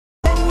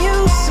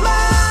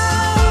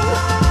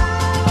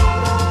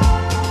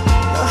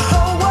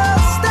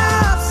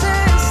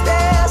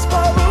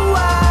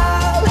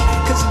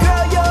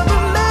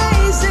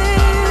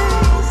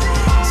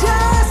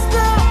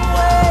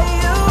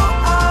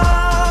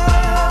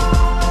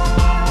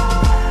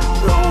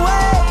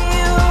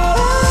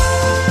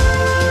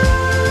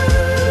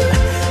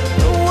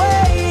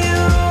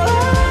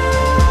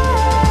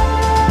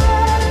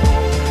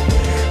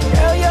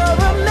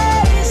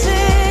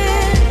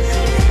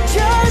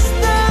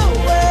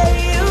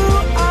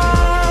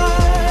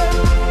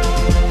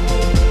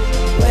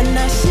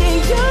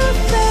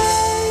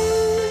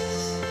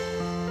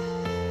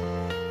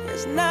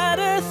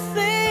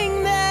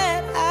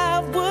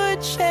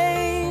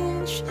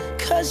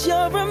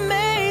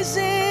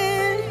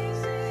amazing,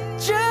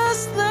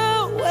 just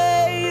the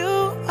way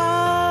you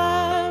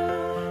are.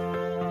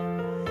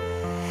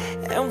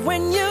 And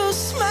when you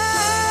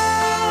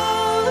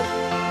smile,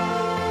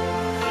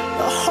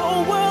 the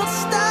whole world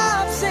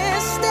stops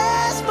and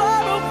stares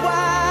for a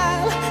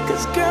while.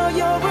 'Cause girl,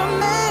 you're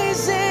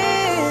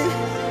amazing,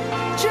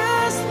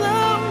 just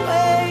the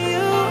way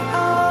you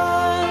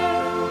are.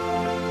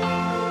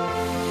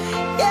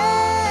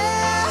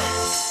 Yeah.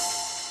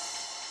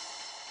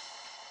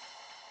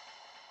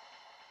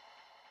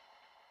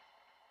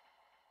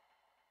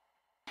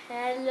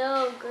 Hello,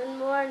 good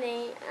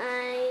morning.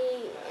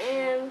 I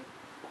am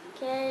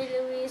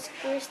Kerry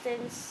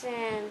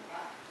Christensen.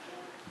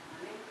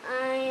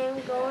 I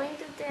am going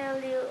to tell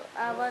you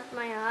about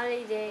my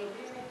holiday.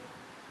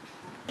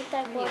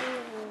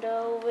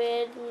 Taekwondo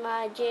with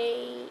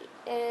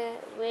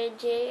with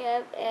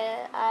JF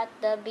at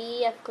the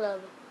BF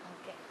Club.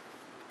 Okay.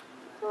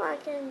 Oh, I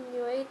can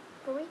wait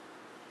for me.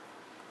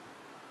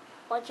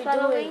 What you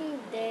Following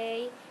doing?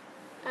 day,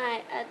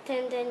 I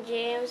attended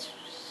James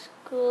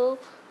School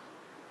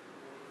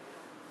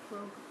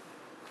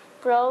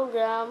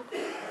program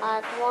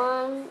at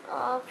one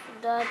of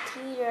the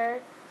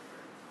theater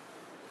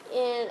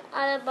in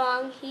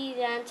Alabang. He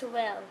danced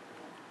well.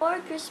 For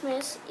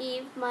Christmas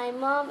Eve, my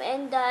mom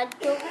and dad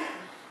took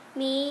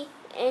me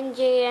and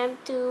JM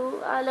to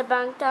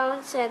Alabang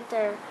Town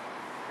Center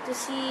to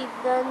see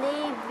the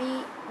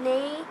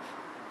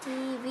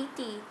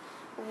nativity.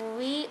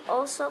 We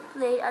also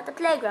played at the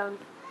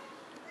playground.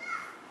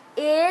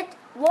 It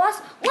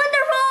was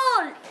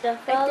wonderful! The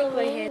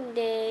following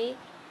day,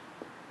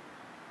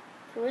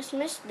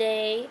 Christmas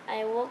Day,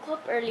 I woke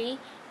up early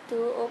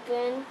to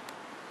open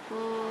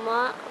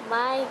my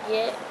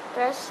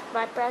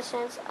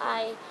presents.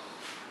 I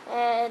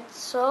had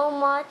so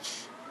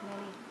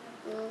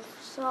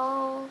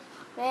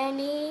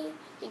many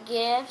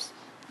gifts,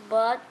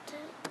 but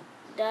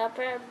the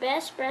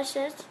best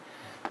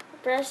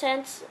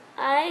presents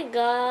I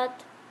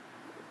got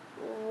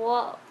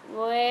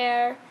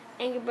were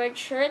Angry Bird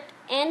shirt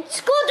and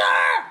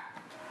scooter.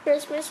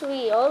 Christmas,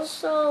 we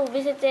also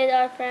visited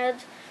our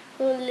friends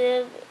who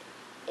live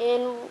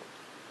in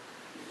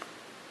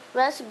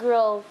West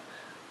Grove.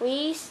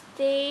 We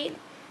stayed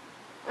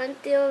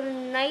until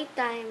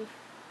nighttime.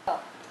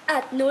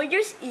 At New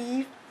Year's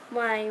Eve,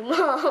 my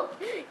mom,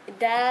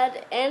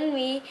 dad, and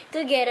me,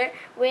 together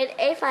with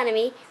a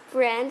family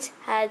friends,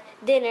 had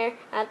dinner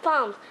at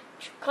Palms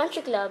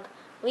Country Club.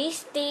 We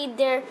stayed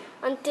there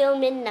until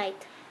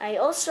midnight. I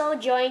also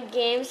joined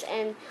games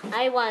and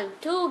I won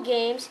 2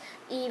 games,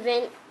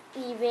 even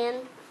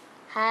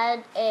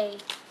had a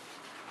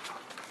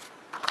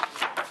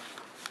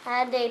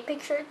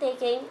picture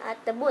taking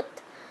at the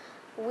booth.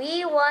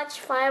 We watched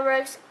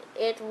fireworks.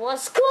 It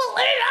was cool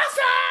and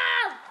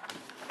awesome!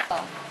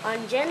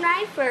 On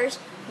January 1st,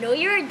 New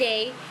Year's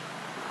Day,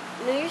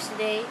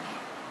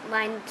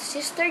 my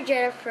sister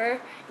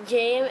Jennifer,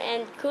 James,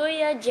 and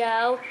Kuya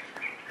Jao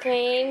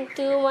came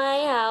to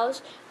my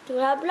house to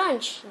have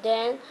lunch.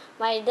 Then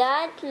my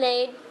dad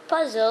played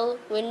puzzle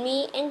with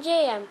me and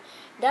JM.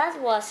 That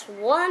was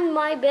one of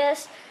my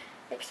best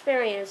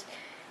experience.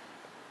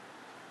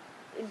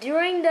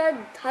 During the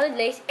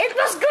holidays, it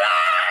was great!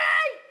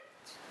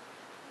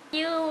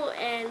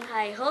 And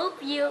I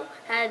hope you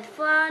had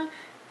fun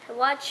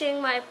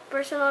watching my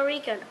personal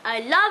recount. I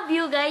love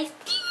you guys.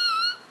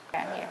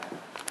 Here.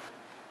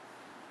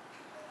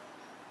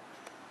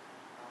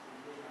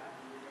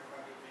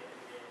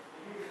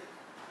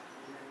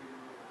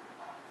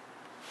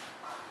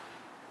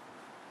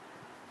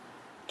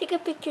 Take a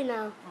picture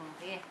now.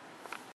 Sige.